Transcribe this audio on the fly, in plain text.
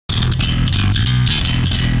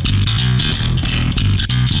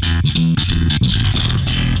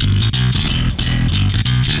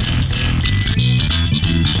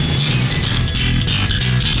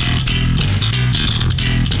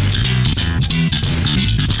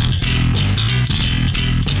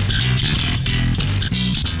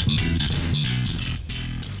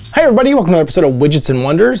Hey everybody, welcome to another episode of Widgets and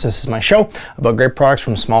Wonders. This is my show about great products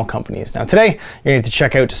from small companies. Now today, you're going to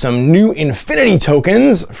check out some new Infinity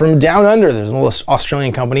tokens from down under. There's a little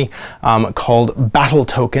Australian company called Battle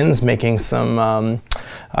Tokens making some,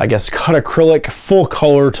 I guess, cut acrylic full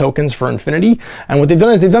color tokens for Infinity. And what they've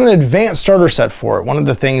done is they've done an advanced starter set for it. One of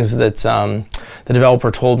the things that the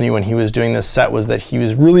developer told me when he was doing this set was that he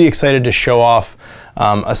was really excited to show off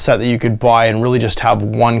a set that you could buy and really just have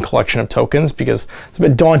one collection of tokens, because it's a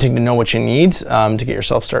bit daunting to know what you need to get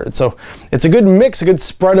yourself started. So it's a good mix, a good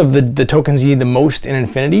spread of the tokens you need the most in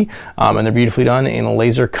Infinity, and they're beautifully done in a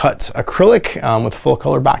laser cut acrylic with full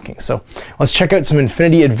color backing. So let's check out some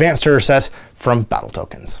Infinity Advanced Starter Set from Battle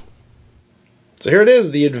Tokens. So here it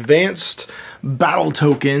is, the Advanced Battle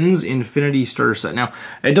Tokens Infinity Starter Set. Now,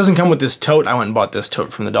 it doesn't come with this tote. I went and bought this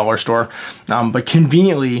tote from the dollar store, but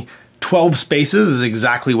conveniently, 12 spaces is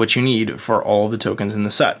exactly what you need for all of the tokens in the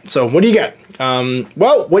set. So what do you get?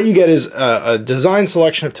 Well, what you get is a design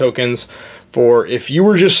selection of tokens for if you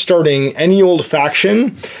were just starting any old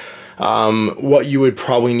faction, what you would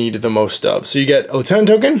probably need the most of. So you get a lieutenant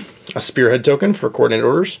token, a spearhead token for coordinated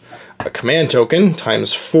orders, a command token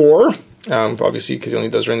times 4, obviously because you'll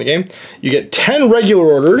need those during the game. You get 10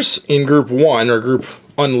 regular orders in group 1 or group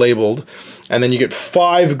unlabeled, and then you get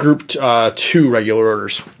 5 group 2 regular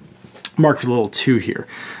orders. Marked with a little 2 here.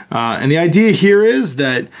 And the idea here is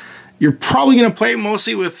that you're probably going to play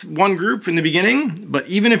mostly with one group in the beginning, but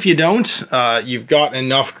even if you don't, you've got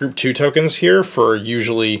enough group 2 tokens here for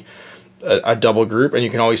usually a double group, and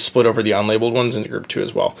you can always split over the unlabeled ones into group 2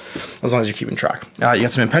 as well, as long as you're keeping track. You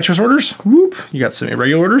got some impetuous orders, whoop. You got some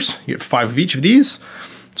irregular orders, you get 5 of each of these.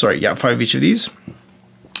 Sorry, you got 5 of each of these.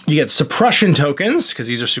 You get suppression tokens, because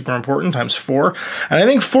these are super important, times 4. And I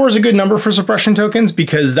think 4 is a good number for suppression tokens,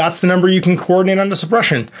 because that's the number you can coordinate onto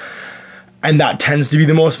suppression. And that tends to be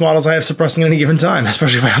the most models I have suppressing at any given time,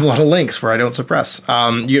 especially if I have a lot of links where I don't suppress.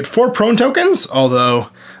 You get 4 prone tokens, although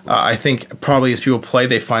I think probably as people play,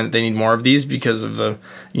 they find that they need more of these because of the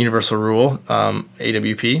universal rule,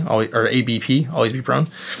 AWP, or ABP, always be prone.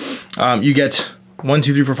 You get 1,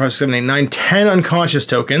 2, 3, 4, 5, 6, 7, 8, 9, 10 unconscious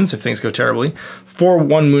tokens if things go terribly, 4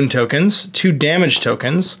 1 moon tokens, 2 damage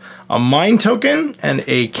tokens, a mine token, and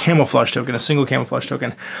a camouflage token, a single camouflage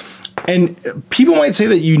token. And people might say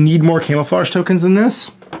that you need more camouflage tokens than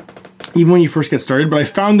this, even when you first get started, but I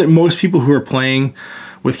found that most people who are playing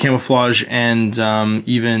with camouflage and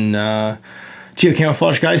even Tio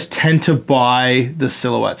camouflage guys tend to buy the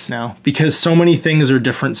silhouettes now, because so many things are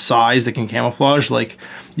different size that can camouflage. Like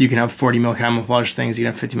you can have 40 mil camouflage things, you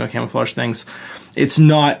can have 50 mil camouflage things. It's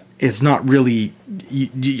not really,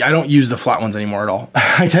 I don't use the flat ones anymore at all.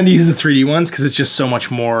 I tend to use the 3D ones because it's just so much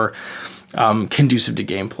more conducive to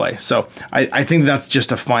gameplay. So I think that's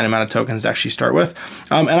just a fine amount of tokens to actually start with.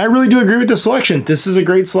 And I really do agree with this selection. This is a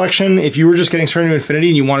great selection. If you were just getting started in Infinity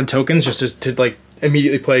and you wanted tokens just to like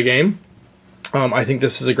immediately play a game, I think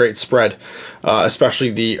this is a great spread,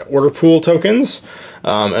 especially the order pool tokens,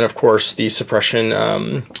 and of course the suppression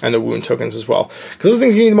and the wound tokens as well. Because those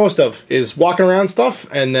things you need the most of is walking around stuff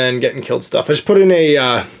and then getting killed stuff. I just put in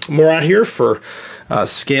a Morat here for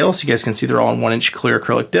scale, so you guys can see they're all on 1-inch clear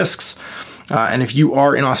acrylic discs. And if you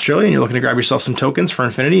are in Australia and you're looking to grab yourself some tokens for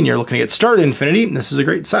Infinity and you're looking to get started in Infinity, this is a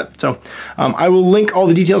great set. So I will link all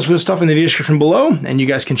the details for this stuff in the video description below, and you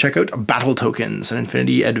guys can check out Battle Tokens, an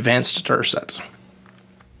Infinity Advanced Starter Set.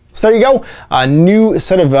 So there you go, a new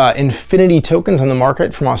set of Infinity tokens on the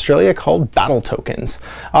market from Australia called Battle Tokens.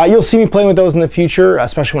 You'll see me playing with those in the future,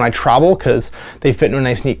 especially when I travel, because they fit in a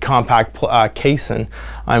nice, neat, compact case, and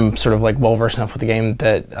I'm sort of like well-versed enough with the game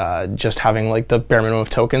that just having like the bare minimum of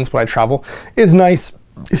tokens when I travel is nice.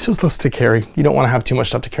 It's just less to carry. You don't want to have too much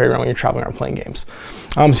stuff to carry around when you're traveling or playing games.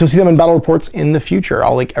 So you'll see them in battle reports in the future.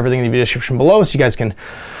 I'll link everything in the video description below so you guys can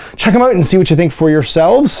check them out and see what you think for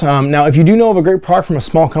yourselves. Now, if you do know of a great product from a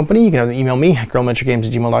small company, you can either email me at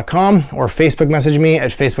guerrillaminiaturegames@gmail.com or Facebook message me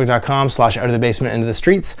at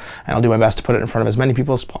facebook.com/outofthebasementintothestreets, and I'll do my best to put it in front of as many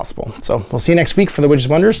people as possible. So we'll see you next week for the Widgets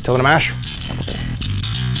Wonders. Till then, I'm Ash.